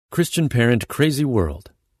Christian Parent Crazy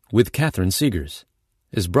World with Catherine Segars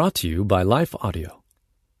is brought to you by Life Audio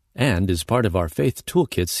and is part of our Faith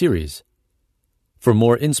Toolkit series. For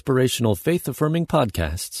more inspirational faith-affirming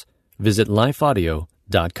podcasts, visit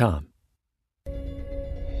lifeaudio.com.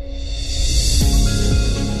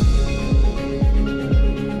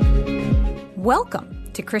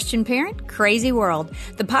 Welcome to Christian Parent Crazy World,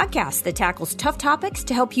 the podcast that tackles tough topics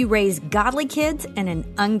to help you raise godly kids in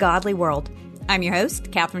an ungodly world. I'm your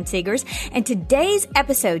host, Catherine Segars, and today's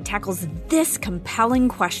episode tackles this compelling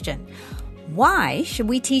question. Why should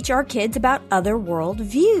we teach our kids about other world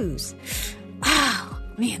views? Oh,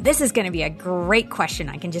 man, this is going to be a great question.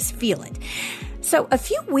 I can just feel it. So a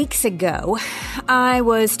few weeks ago, I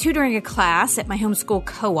was tutoring a class at my homeschool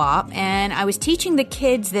co-op, and I was teaching the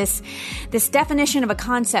kids this definition of a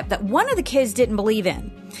concept that one of the kids didn't believe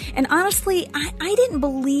in. And honestly, I didn't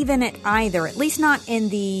believe in it either, at least not in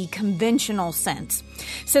the conventional sense.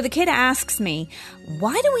 So the kid asks me,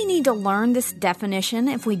 why do we need to learn this definition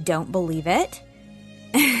if we don't believe it?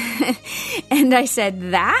 And I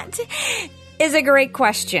said, that is a great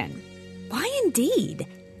question. Why indeed?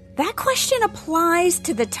 That question applies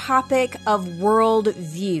to the topic of world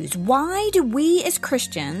views. Why do we as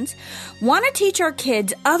Christians want to teach our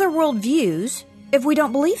kids other world views if we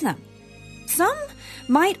don't believe them? Some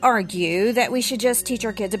might argue that we should just teach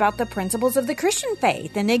our kids about the principles of the Christian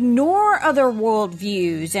faith and ignore other world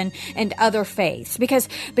views and other faiths because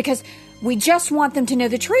we just want them to know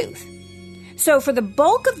the truth. So for the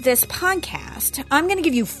bulk of this podcast, I'm going to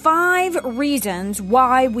give you 5 reasons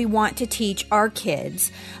why we want to teach our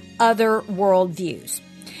kids other worldviews.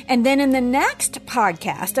 And then in the next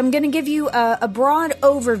podcast, I'm going to give you a broad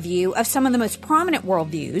overview of some of the most prominent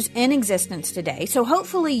worldviews in existence today. So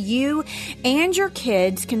hopefully you and your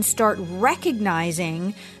kids can start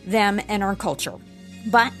recognizing them in our culture.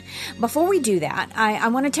 But before we do that, I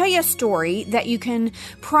want to tell you a story that you can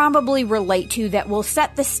probably relate to that will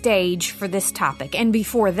set the stage for this topic. And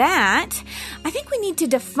before that, I think we need to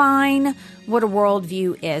define what a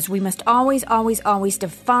worldview is. We must always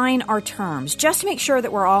define our terms just to make sure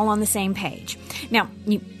that we're all on the same page. Now,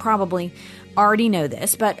 you probably already know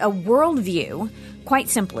this, but a worldview, quite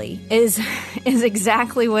simply, is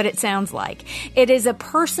exactly what it sounds like. It is a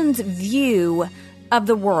person's view of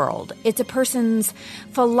the world. It's a person's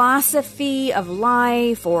philosophy of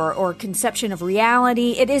life or conception of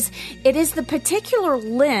reality. It is the particular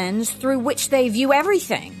lens through which they view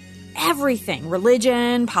everything. Everything.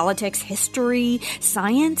 Religion, politics, history,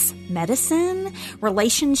 science, medicine,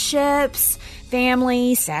 relationships,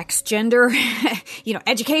 family, sex, gender,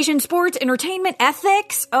 education, sports, entertainment,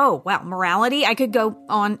 ethics. Oh, wow, morality. I could go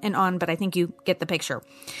on and on, but I think you get the picture.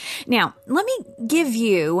 Now, let me give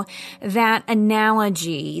you that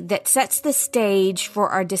analogy that sets the stage for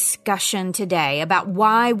our discussion today about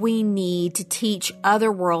why we need to teach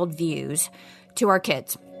other worldviews to our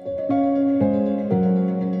kids.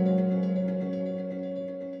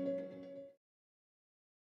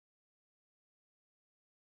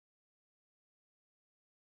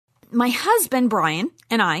 My husband, Brian,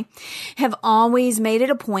 and I have always made it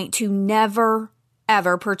a point to never,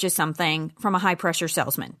 ever purchase something from a high-pressure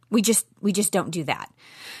salesman. We just don't do that.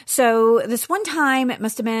 So this one time, it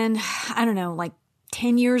must have been,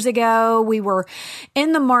 10 years ago, we were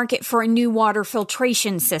in the market for a new water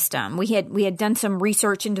filtration system. We had done some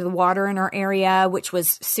research into the water in our area, which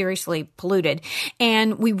was seriously polluted.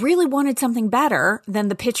 And we really wanted something better than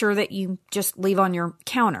the pitcher that you just leave on your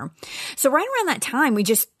counter. So right around that time, we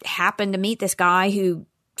just happened to meet this guy who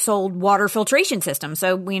sold water filtration systems.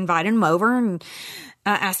 So we invited him over and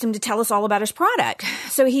asked him to tell us all about his product.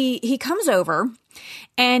 So he comes over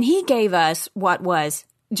and he gave us what was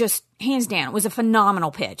just hands down, it was a phenomenal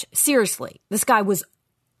pitch. Seriously, this guy was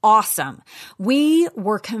awesome. We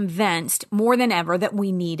were convinced more than ever that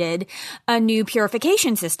we needed a new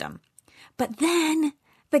purification system. But then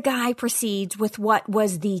the guy proceeds with what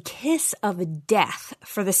was the kiss of death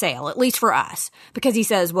for the sale, at least for us, because he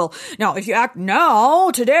says, well, now if you act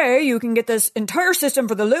now, today, you can get this entire system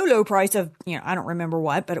for the low price of, I don't remember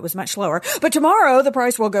what, but it was much lower. But tomorrow the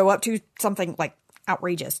price will go up to something like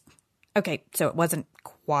outrageous. Okay, so it wasn't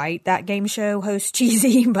quite that game show host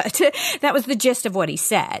cheesy, but that was the gist of what he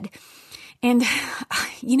said. And,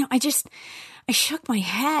 I shook my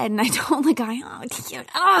head and I told the guy,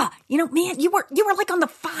 man, you were like on the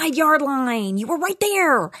 5-yard line. You were right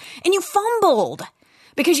there and you fumbled.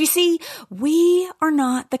 Because you see, we are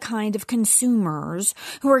not the kind of consumers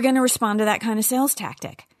who are going to respond to that kind of sales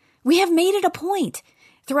tactic. We have made it a point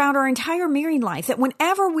throughout our entire married life that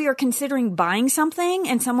whenever we are considering buying something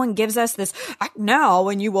and someone gives us this act now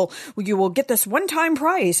and you will get this one-time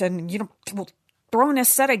price and throwing a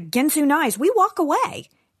set of Ginsu knives, we walk away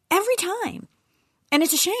every time. And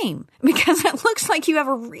it's a shame because it looks like you have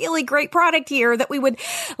a really great product here that we would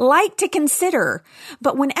like to consider.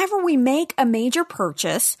 But whenever we make a major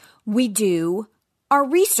purchase, we do our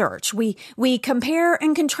research. We compare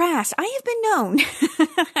and contrast.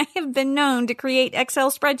 I have been known to create Excel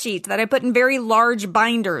spreadsheets that I put in very large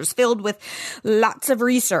binders filled with lots of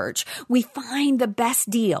research. We find the best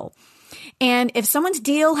deal. And if someone's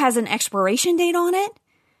deal has an expiration date on it,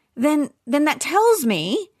 then that tells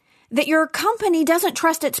me that your company doesn't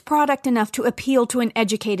trust its product enough to appeal to an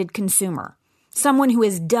educated consumer, someone who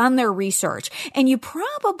has done their research, and you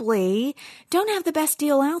probably don't have the best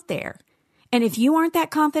deal out there. And if you aren't that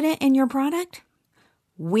confident in your product,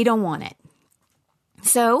 we don't want it.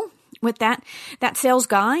 So with that sales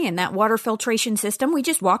guy and that water filtration system, we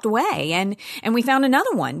just walked away and we found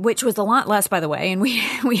another one, which was a lot less, by the way, and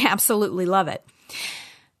we absolutely love it.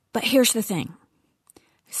 But here's the thing.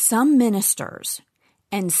 Some ministers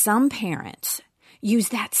and some parents use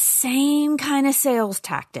that same kind of sales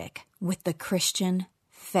tactic with the Christian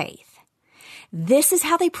faith. This is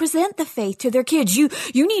how they present the faith to their kids. You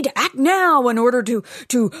need to act now in order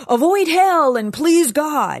to avoid hell and please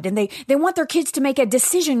God. And they want their kids to make a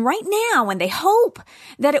decision right now, and they hope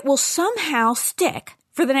that it will somehow stick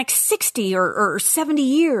for the next 60 or 70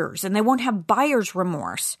 years, and they won't have buyer's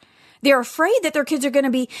remorse. They're afraid that their kids are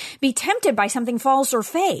going to be tempted by something false or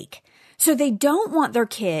fake. So they don't want their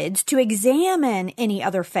kids to examine any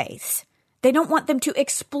other faiths. They don't want them to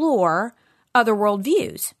explore other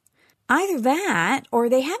worldviews. Either that, or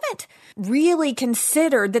they haven't really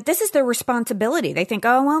considered that this is their responsibility. They think,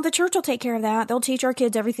 oh, well, the church will take care of that. They'll teach our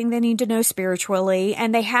kids everything they need to know spiritually.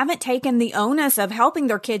 And they haven't taken the onus of helping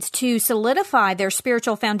their kids to solidify their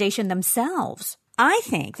spiritual foundation themselves. I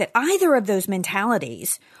think that either of those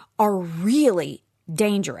mentalities are really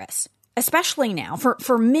dangerous, especially now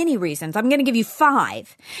for many reasons. I'm going to give you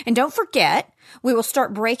 5. And don't forget, we will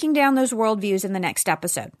start breaking down those worldviews in the next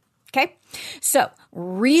episode. Okay? So,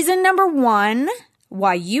 reason number 1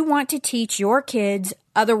 why you want to teach your kids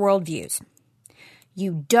other worldviews.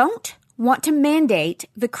 You don't want to mandate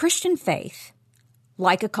the Christian faith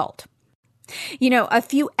like a cult. You know, a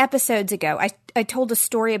few episodes ago, I told a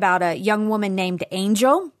story about a young woman named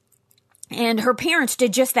Angel. And her parents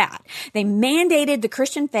did just that. They mandated the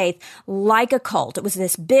Christian faith like a cult. It was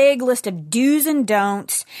this big list of do's and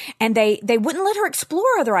don'ts, and they wouldn't let her explore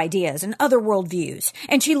other ideas and other worldviews,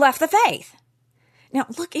 and she left the faith. Now,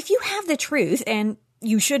 look, if you have the truth, and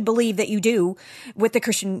you should believe that you do with the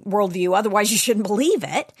Christian worldview, otherwise you shouldn't believe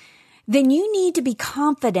it, then you need to be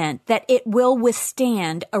confident that it will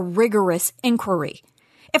withstand a rigorous inquiry.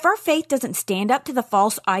 If our faith doesn't stand up to the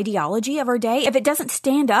false ideology of our day, if it doesn't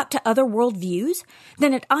stand up to other worldviews,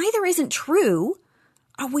 then it either isn't true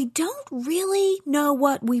or we don't really know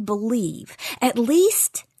what we believe, at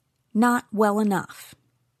least not well enough.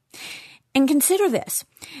 And consider this.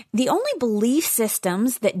 The only belief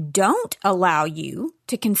systems that don't allow you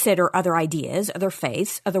to consider other ideas, other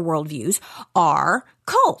faiths, other worldviews are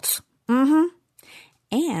cults.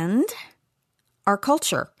 And our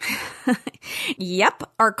culture. Yep,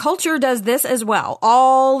 our culture does this as well,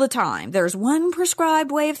 all the time. There's one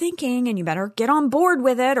prescribed way of thinking, and you better get on board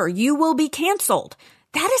with it or you will be canceled.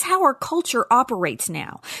 That is how our culture operates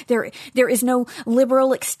now. There is no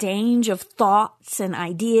liberal exchange of thoughts and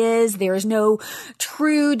ideas. There is no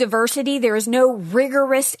true diversity. There is no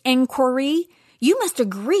rigorous inquiry. You must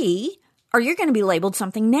agree or you're going to be labeled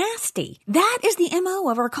something nasty. That is the MO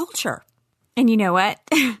of our culture. And you know what?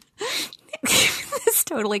 This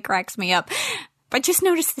totally cracks me up. I just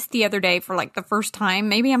noticed this the other day for like the first time.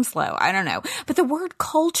 Maybe I'm slow. I don't know. But the word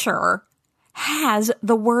culture has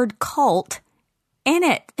the word cult in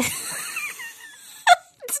it.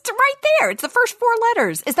 It's right there. It's the first 4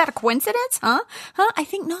 letters. Is that a coincidence? Huh? I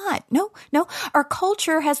think not. No. Our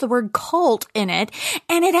culture has the word cult in it,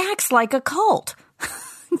 and it acts like a cult.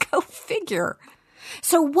 Go figure.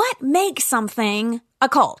 So what makes something a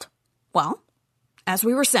cult? Well, as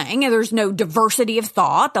we were saying, there's no diversity of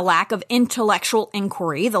thought, the lack of intellectual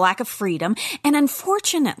inquiry, the lack of freedom, and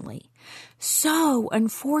unfortunately, some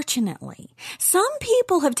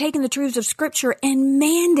people have taken the truths of Scripture and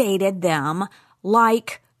mandated them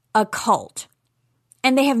like a cult.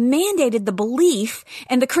 And they have mandated the belief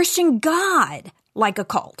in the Christian God like a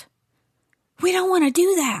cult. We don't want to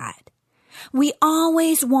do that. We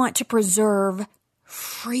always want to preserve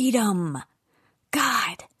freedom.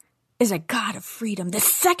 God is a God of freedom. The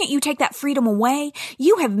second you take that freedom away,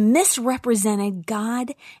 you have misrepresented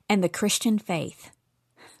God and the Christian faith.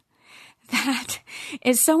 That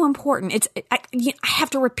is so important. I have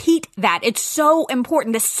to repeat that. It's so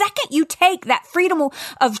important. The second you take that freedom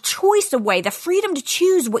of choice away, the freedom to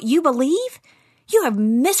choose what you believe, you have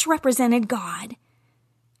misrepresented God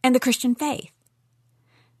and the Christian faith.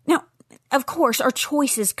 Now, of course, our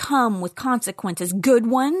choices come with consequences, good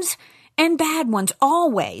ones and bad ones,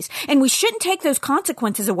 always. And we shouldn't take those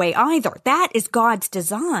consequences away either. That is God's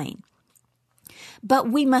design.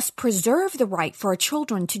 But we must preserve the right for our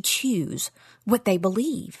children to choose what they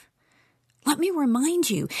believe. Let me remind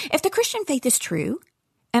you, if the Christian faith is true,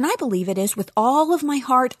 and I believe it is with all of my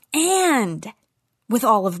heart and with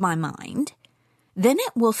all of my mind, then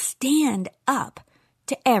it will stand up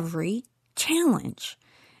to every challenge.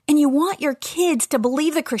 And you want your kids to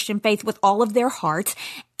believe the Christian faith with all of their hearts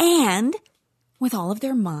and with all of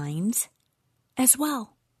their minds as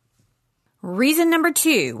well. Reason number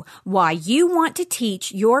 2, why you want to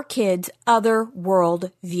teach your kids other world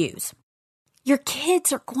views. Your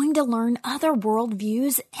kids are going to learn other world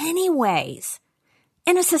views anyways.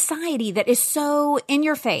 In a society that is so in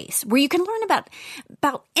your face, where you can learn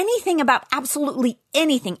about anything, about absolutely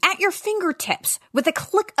anything at your fingertips with a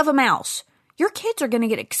click of a mouse, your kids are going to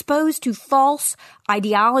get exposed to false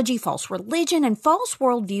ideology, false religion, and false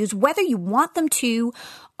worldviews, whether you want them to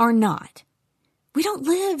or not. We don't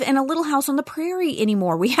live in a little house on the prairie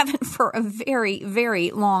anymore. We haven't for a very,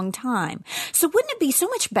 very long time. So wouldn't it be so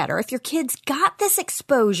much better if your kids got this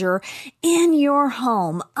exposure in your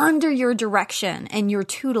home, under your direction and your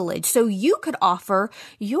tutelage, so you could offer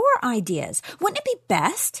your ideas? Wouldn't it be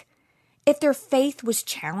best if their faith was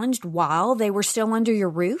challenged while they were still under your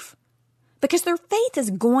roof? Because their faith is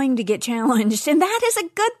going to get challenged, and that is a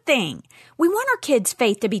good thing. We want our kids'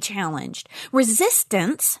 faith to be challenged.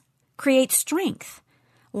 Resistance creates strength.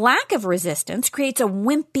 Lack of resistance creates a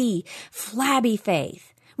wimpy, flabby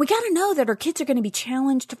faith. We got to know that our kids are going to be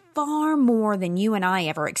challenged far more than you and I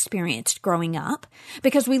ever experienced growing up,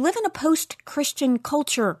 because we live in a post-Christian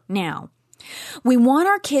culture now. We want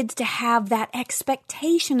our kids to have that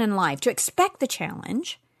expectation in life, to expect the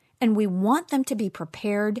challenge, and we want them to be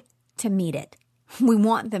prepared to meet it. We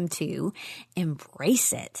want them to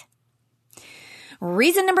embrace it.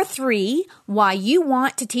 Reason number 3, why you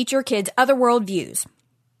want to teach your kids other worldviews.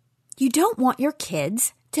 You don't want your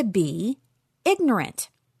kids to be ignorant.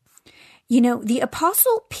 You know, the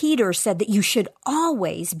Apostle Peter said that you should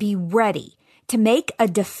always be ready to make a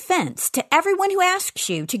defense to everyone who asks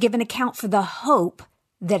you to give an account for the hope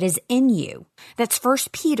that is in you. That's 1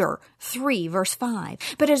 Peter 3, verse 5.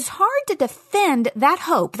 But it is hard to defend that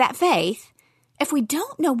hope, that faith, if we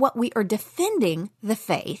don't know what we are defending the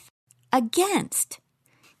faith against.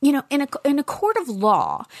 You know, in a court of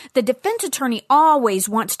law, the defense attorney always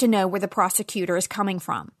wants to know where the prosecutor is coming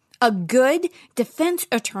from. A good defense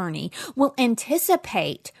attorney will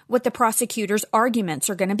anticipate what the prosecutor's arguments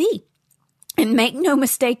are going to be. And make no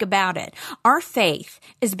mistake about it, our faith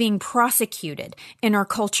is being prosecuted in our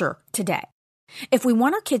culture today. If we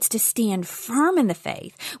want our kids to stand firm in the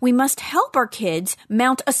faith, we must help our kids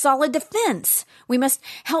mount a solid defense. We must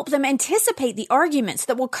help them anticipate the arguments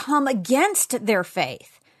that will come against their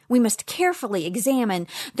faith. We must carefully examine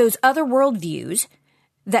those other worldviews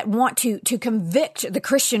that want to convict the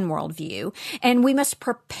Christian worldview, and we must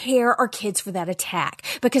prepare our kids for that attack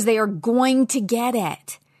because they are going to get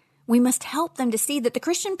it. We must help them to see that the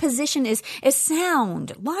Christian position is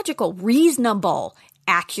sound, logical, reasonable,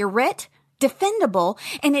 accurate, defendable,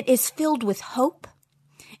 and it is filled with hope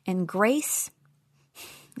and grace,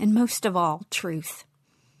 and most of all, truth.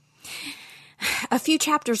 A few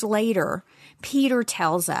chapters later, Peter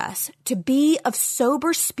tells us to be of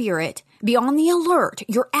sober spirit, be on the alert.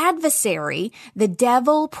 Your adversary, the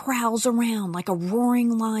devil, prowls around like a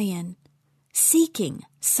roaring lion, seeking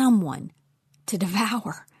someone to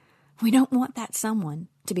devour. We don't want that someone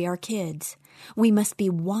to be our kids. We must be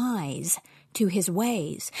wise to his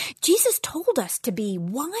ways. Jesus told us to be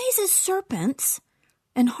wise as serpents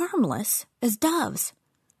and harmless as doves.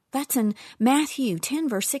 That's in Matthew 10,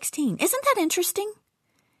 verse 16. Isn't that interesting?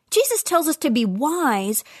 Jesus tells us to be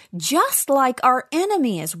wise just like our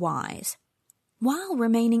enemy is wise, while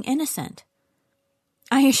remaining innocent.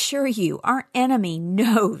 I assure you, our enemy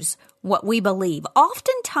knows what we believe,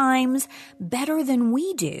 oftentimes better than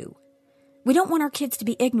we do. We don't want our kids to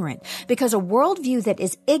be ignorant, because a worldview that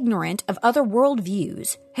is ignorant of other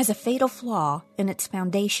worldviews has a fatal flaw in its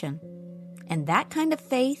foundation. And that kind of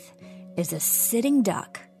faith is a sitting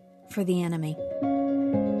duck for the enemy.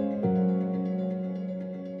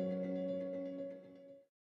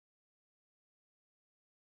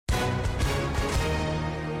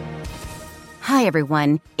 Hi,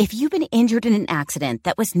 everyone. If you've been injured in an accident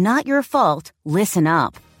that was not your fault, listen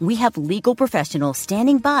up. We have legal professionals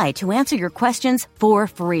standing by to answer your questions for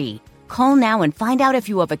free. Call now and find out if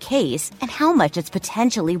you have a case and how much it's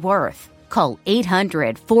potentially worth. Call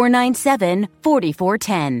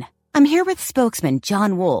 800-497-4410. I'm here with spokesman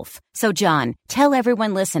John Wolf. So, John, tell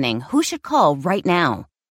everyone listening who should call right now.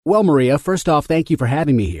 Well, Maria, first off, thank you for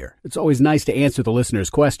having me here. It's always nice to answer the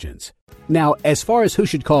listeners' questions. Now, as far as who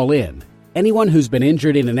should call in, anyone who's been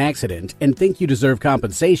injured in an accident and think you deserve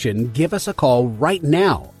compensation, give us a call right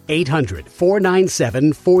now.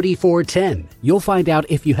 800-497-4410. You'll find out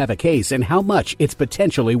if you have a case and how much it's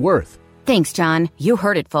potentially worth. Thanks, John. You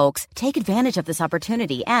heard it, folks. Take advantage of this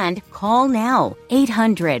opportunity and call now.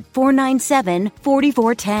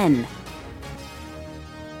 800-497-4410.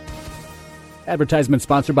 Advertisement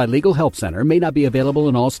sponsored by Legal Help Center. May not be available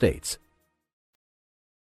in all states.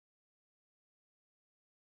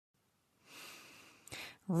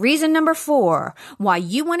 Reason number 4, why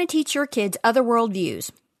you want to teach your kids other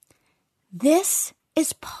worldviews. This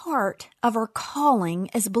is part of our calling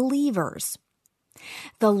as believers.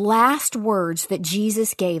 The last words that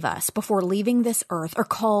Jesus gave us before leaving this earth are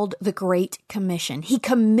called the Great Commission. He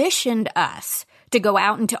commissioned us to go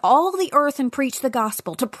out into all the earth and preach the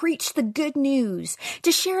gospel, to preach the good news,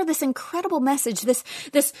 to share this incredible message, this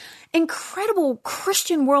incredible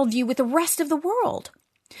Christian worldview with the rest of the world.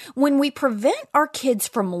 When we prevent our kids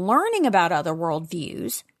from learning about other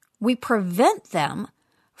worldviews, we prevent them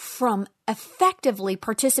from effectively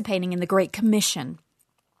participating in the Great Commission.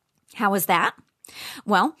 How is that?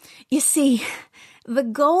 Well, you see, the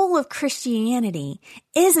goal of Christianity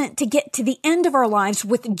isn't to get to the end of our lives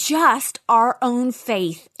with just our own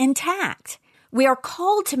faith intact. We are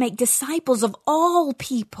called to make disciples of all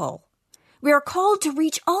people. We are called to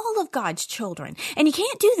reach all of God's children. And you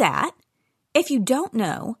can't do that if you don't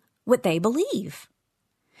know what they believe.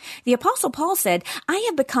 The Apostle Paul said, "I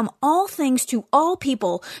have become all things to all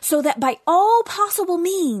people so that by all possible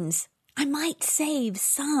means I might save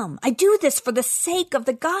some. I do this for the sake of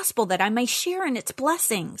the gospel that I may share in its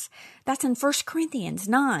blessings." That's in 1 Corinthians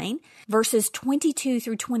 9, verses 22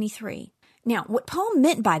 through 23. Now, what Paul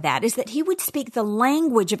meant by that is that he would speak the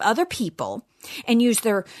language of other people and use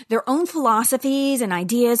their own philosophies and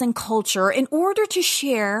ideas and culture in order to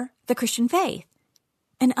share the Christian faith.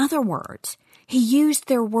 In other words, he used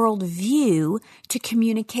their worldview to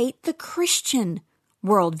communicate the Christian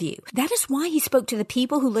worldview. That is why he spoke to the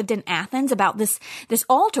people who lived in Athens about this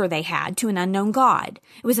altar they had to an unknown God.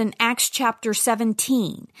 It was in Acts chapter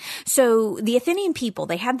 17. So the Athenian people,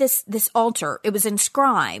 they had this altar. It was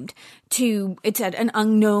inscribed to, it said, an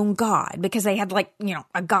unknown God, because they had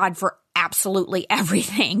a God for absolutely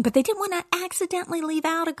everything, but they didn't want to accidentally leave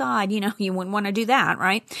out a God. You wouldn't want to do that,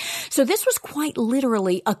 right? So this was quite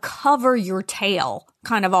literally a cover your tail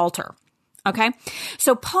kind of altar. Okay.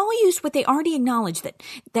 So Paul used what they already acknowledged,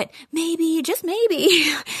 that maybe, just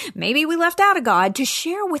maybe we left out a God, to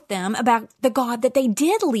share with them about the God that they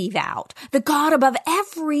did leave out, the God above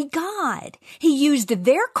every God. He used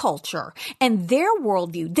their culture and their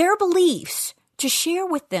worldview, their beliefs, to share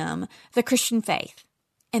with them the Christian faith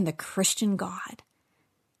and the Christian God.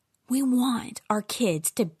 We want our kids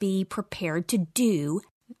to be prepared to do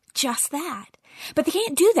just that. But they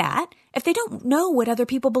can't do that if they don't know what other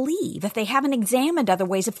people believe, if they haven't examined other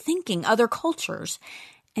ways of thinking, other cultures,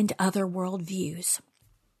 and other worldviews.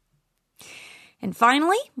 And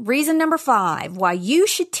finally, reason number 5, why you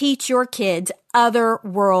should teach your kids other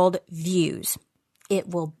worldviews. It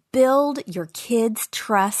will build your kids'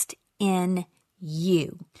 trust in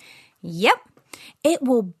you. Yep. It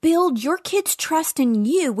will build your kids' trust in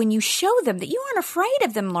you when you show them that you aren't afraid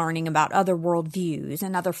of them learning about other worldviews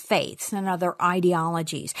and other faiths and other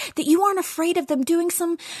ideologies, that you aren't afraid of them doing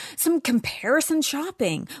some comparison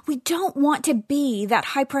shopping. We don't want to be that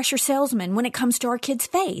high-pressure salesman when it comes to our kids'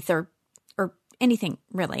 faith or anything,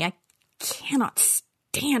 really. I cannot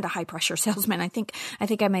stand a high-pressure salesman. I think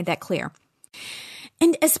I made that clear.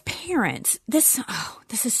 And as parents, this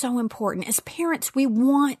is so important. As parents, we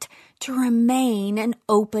want to remain an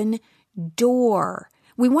open door.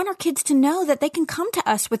 We want our kids to know that they can come to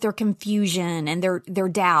us with their confusion and their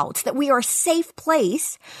doubts, that we are a safe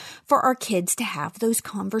place for our kids to have those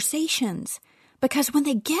conversations. Because when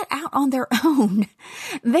they get out on their own,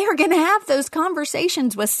 they are going to have those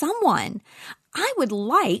conversations with someone. I would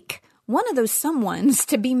like one of those someones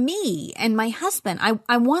to be me and my husband.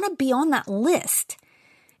 I want to be on that list.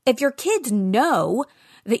 If your kids know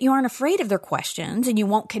that you aren't afraid of their questions and you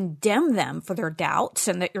won't condemn them for their doubts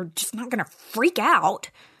and that you're just not going to freak out,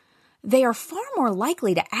 they are far more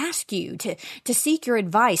likely to ask you, to seek your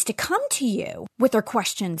advice, to come to you with their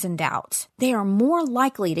questions and doubts. They are more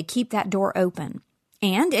likely to keep that door open.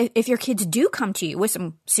 And if your kids do come to you with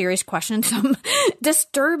some serious questions, some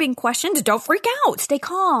disturbing questions, don't freak out. Stay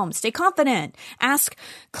calm, stay confident. Ask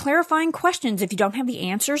clarifying questions. If you don't have the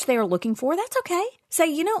answers they are looking for, that's okay.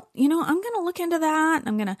 Say, I'm going to look into that.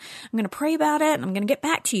 I'm going to pray about it and I'm going to get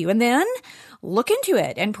back to you. And then look into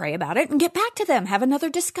it and pray about it and get back to them. Have another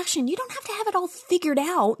discussion. You don't have to have it all figured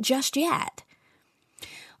out just yet.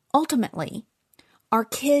 Ultimately, our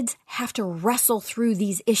kids have to wrestle through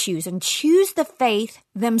these issues and choose the faith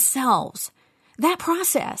themselves. That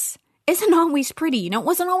process isn't always pretty. It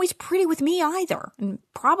wasn't always pretty with me either, and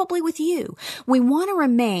probably with you. We want to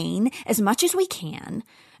remain, as much as we can,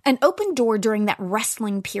 an open door during that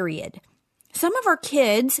wrestling period. Some of our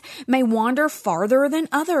kids may wander farther than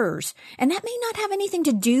others, and that may not have anything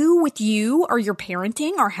to do with you or your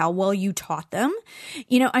parenting or how well you taught them.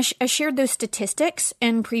 I shared those statistics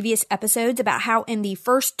in previous episodes about how in the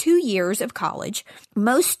first 2 years of college,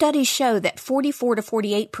 most studies show that 44 to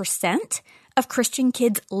 48% of Christian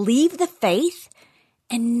kids leave the faith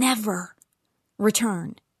and never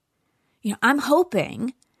return. I'm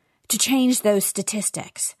hoping to change those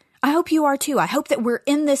statistics. I hope you are too. I hope that we're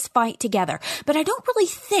in this fight together. But I don't really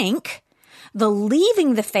think the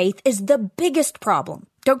leaving the faith is the biggest problem.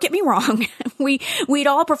 Don't get me wrong. We'd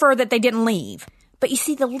all prefer that they didn't leave. But you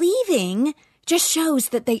see, the leaving just shows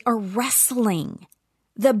that they are wrestling.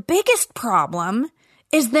 The biggest problem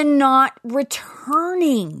is the not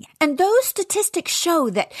returning. And those statistics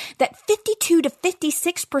show that 52 to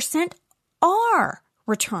 56% are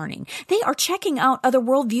returning. They are checking out other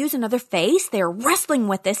worldviews and other faiths. They are wrestling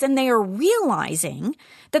with this, and they are realizing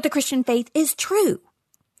that the Christian faith is true.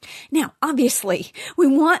 Now, obviously, we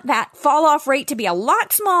want that fall-off rate to be a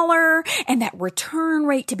lot smaller and that return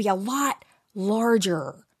rate to be a lot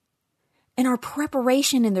larger. And our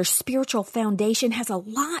preparation and their spiritual foundation has a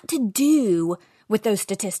lot to do with those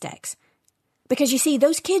statistics. Because you see,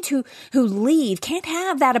 those kids who leave can't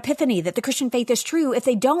have that epiphany that the Christian faith is true if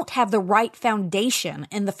they don't have the right foundation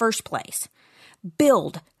in the first place.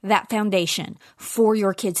 Build that foundation for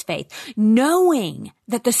your kids' faith, knowing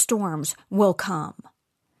that the storms will come.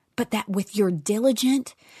 But that with your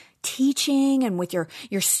diligent teaching and with your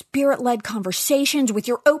spirit-led conversations, with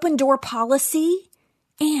your open door policy,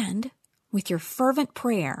 and with your fervent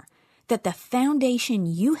prayer, that the foundation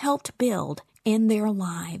you helped build in their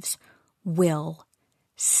lives will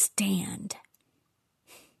stand.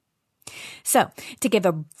 So, to give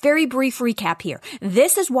a very brief recap here,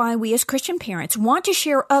 this is why we as Christian parents want to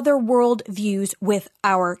share other world views with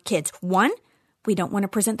our kids. 1, we don't want to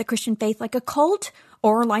present the Christian faith like a cult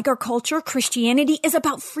or like our culture. Christianity is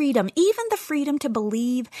about freedom, even the freedom to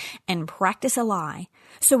believe and practice a lie.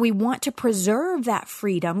 So we want to preserve that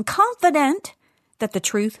freedom, confident that the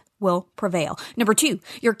truth will prevail. Number 2,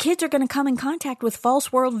 your kids are going to come in contact with false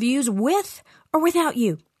worldviews with or without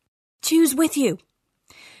you. Choose with you.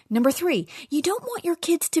 Number 3, you don't want your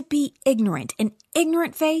kids to be ignorant. An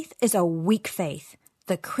ignorant faith is a weak faith.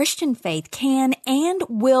 The Christian faith can and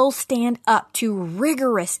will stand up to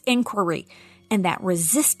rigorous inquiry, and that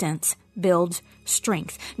resistance builds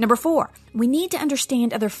strength. Number 4, we need to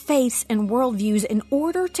understand other faiths and worldviews in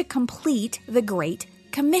order to complete the Great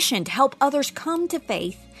Commission, to help others come to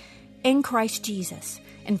faith in Christ Jesus.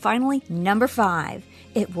 And finally, number 5,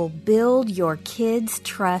 it will build your kids'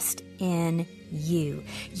 trust in you.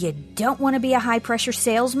 You don't want to be a high-pressure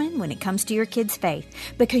salesman when it comes to your kids' faith,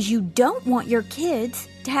 because you don't want your kids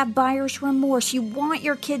to have buyer's remorse. You want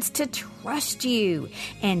your kids to trust you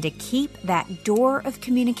and to keep that door of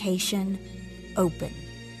communication open.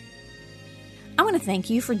 I want to thank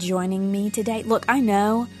you for joining me today. Look, I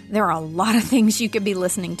know there are a lot of things you could be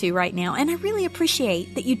listening to right now, and I really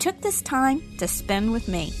appreciate that you took this time to spend with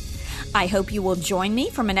me. I hope you will join me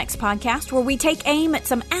for my next podcast, where we take aim at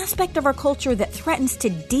some aspect of our culture that threatens to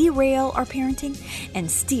derail our parenting and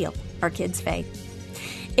steal our kids'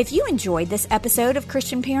 faith. If you enjoyed this episode of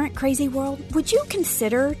Christian Parent Crazy World, would you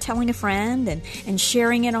consider telling a friend and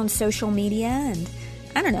sharing it on social media? And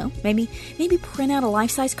I don't know, maybe print out a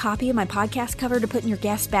life-size copy of my podcast cover to put in your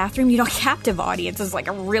guest bathroom. A captive audience is like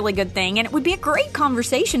a really good thing, and it would be a great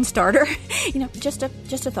conversation starter. Just a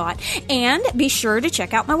thought. And be sure to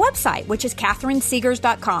check out my website, which is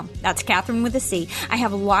CatherineSegars.com. That's Catherine with a C. I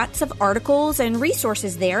have lots of articles and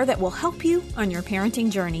resources there that will help you on your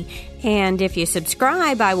parenting journey. And if you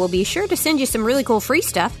subscribe, I will be sure to send you some really cool free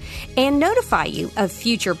stuff and notify you of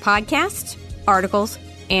future podcasts, articles,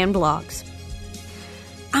 and blogs.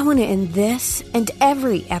 I want to end this and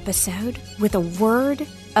every episode with a word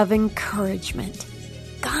of encouragement.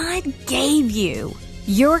 God God gave you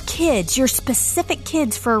your kids, your specific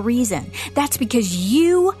kids, for a reason. That's because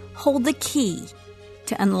you hold the key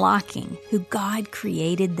to unlocking who God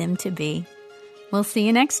created them to be. We'll see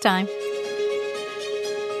you next time.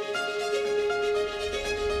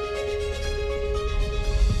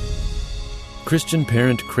 Christian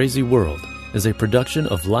Parent Crazy World is a production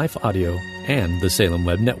of Life Audio and the Salem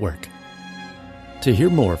Web Network. To hear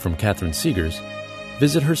more from Catherine Segars,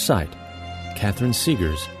 visit her site,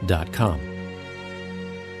 catherinesegars.com.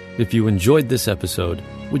 If you enjoyed this episode,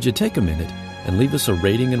 would you take a minute and leave us a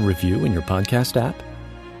rating and review in your podcast app?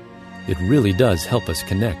 It really does help us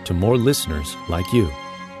connect to more listeners like you.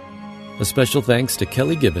 A special thanks to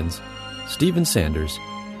Kelly Gibbons, Stephen Sanders,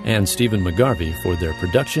 and Stephen McGarvey for their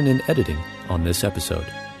production and editing on this episode.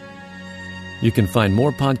 You can find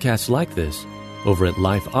more podcasts like this over at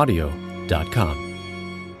lifeaudio.com.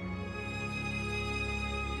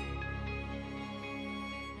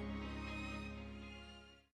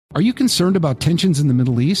 Are you concerned about tensions in the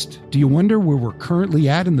Middle East? Do you wonder where we're currently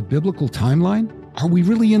at in the biblical timeline? Are we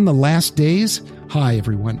really in the last days? Hi,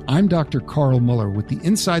 everyone. I'm Dr. Carl Muller with the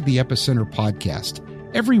Inside the Epicenter podcast.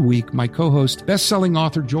 Every week, my co-host, best-selling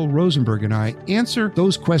author Joel Rosenberg and I answer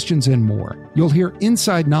those questions and more. You'll hear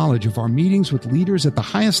inside knowledge of our meetings with leaders at the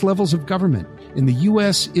highest levels of government in the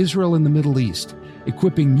U.S., Israel, and the Middle East,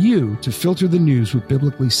 equipping you to filter the news with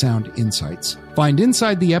biblically sound insights. Find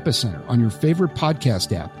Inside the Epicenter on your favorite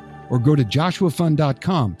podcast app or go to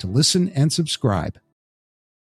joshuafund.com to listen and subscribe.